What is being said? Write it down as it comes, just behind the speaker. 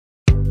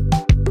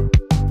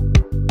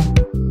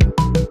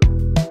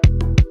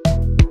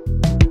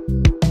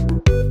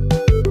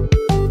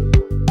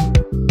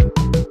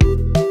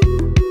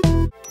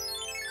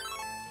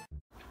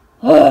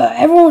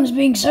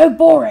being so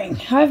boring.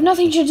 I have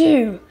nothing to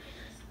do.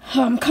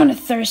 I'm kind of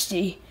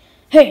thirsty.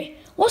 Hey,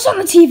 what's on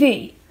the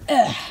TV?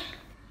 Ugh.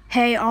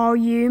 Hey, all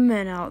you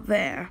men out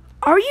there.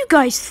 Are you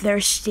guys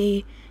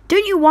thirsty?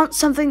 Don't you want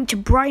something to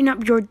brighten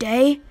up your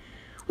day?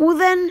 Well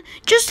then,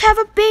 just have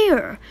a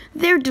beer.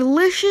 They're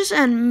delicious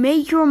and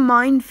make your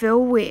mind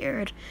feel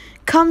weird.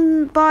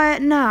 Come buy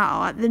it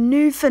now at the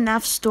new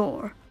FNAF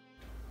store.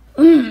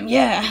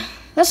 Yeah.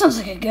 That sounds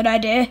like a good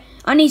idea.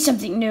 I need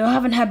something new. I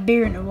haven't had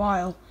beer in a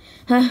while.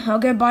 I'll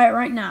go buy it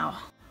right now.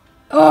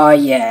 Oh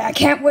yeah, I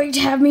can't wait to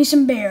have me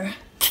some beer.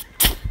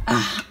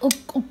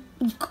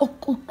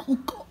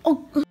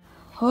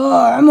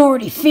 Oh, I'm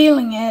already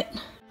feeling it.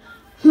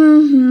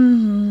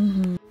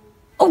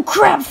 Oh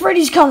crap,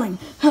 Freddy's coming.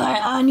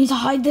 I need to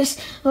hide this.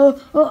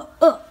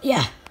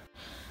 Yeah.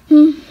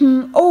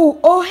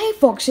 Oh, hey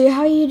Foxy,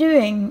 how you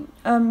doing?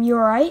 You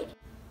alright?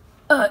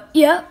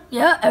 Yeah,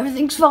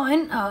 everything's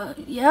fine.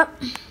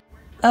 Yep.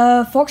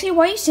 Foxy,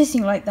 why are you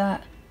sitting like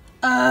that?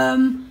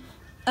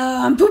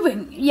 I'm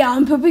pooping. Yeah,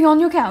 I'm pooping on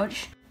your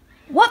couch.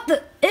 What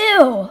the? Ew!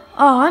 Oh,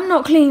 I'm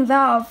not cleaning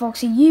that up,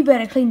 Foxy. You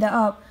better clean that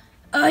up.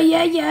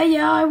 Yeah,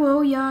 I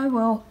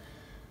will.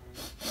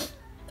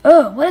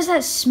 Oh, what is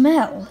that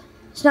smell?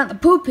 It's not the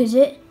poop, is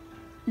it?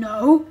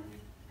 No.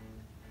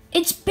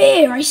 It's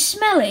beer. I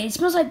smell it. It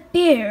smells like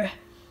beer.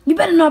 You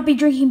better not be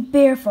drinking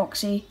beer,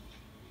 Foxy.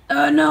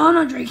 No, I'm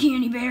not drinking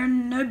any beer.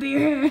 No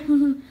beer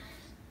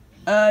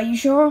here. You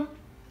sure?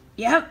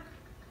 Yep.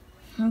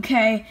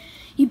 Okay.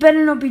 You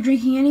better not be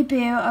drinking any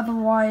beer,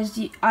 otherwise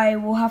I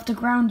will have to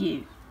ground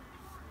you.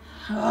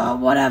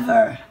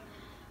 Whatever.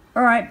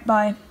 Alright,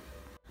 bye.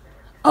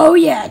 Oh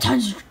yeah, time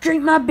to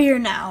drink my beer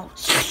now.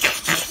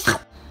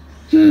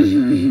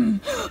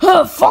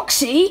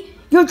 Foxy,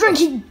 you're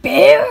drinking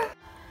beer?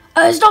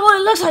 It's not what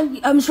it looks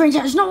like,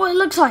 stranger. It's not what it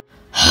looks like.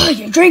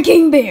 You're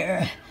drinking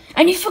beer.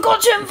 And you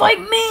forgot to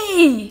invite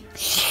me!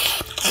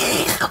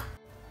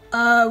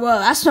 Well,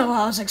 that's not what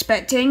I was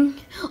expecting.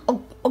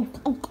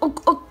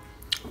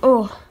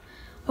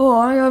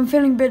 I'm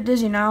feeling a bit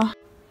dizzy now.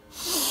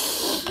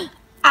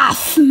 I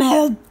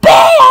smell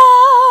beer!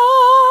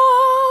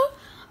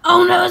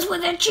 Oh no, it's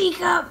with a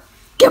Chica!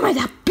 Give me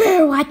that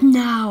beer right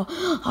now!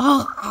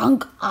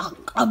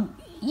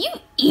 You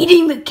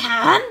eating the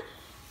can?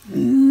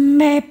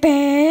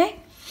 Maybe.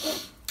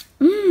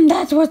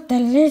 That was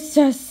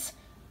delicious.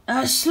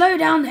 Slow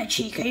down there,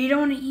 Chica. You don't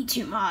want to eat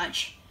too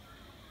much.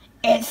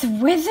 It's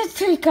with a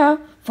Chica,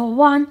 for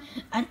one,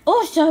 and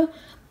also,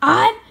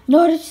 I'm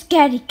not a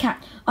scaredy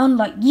cat,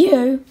 unlike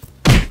you.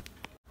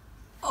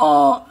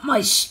 Oh,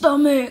 my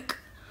stomach.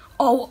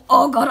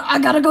 Oh God, I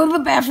gotta go to the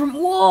bathroom.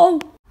 Whoa.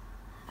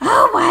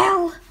 Oh,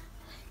 well.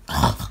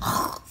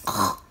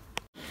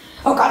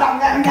 Oh God,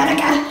 I gotta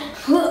go.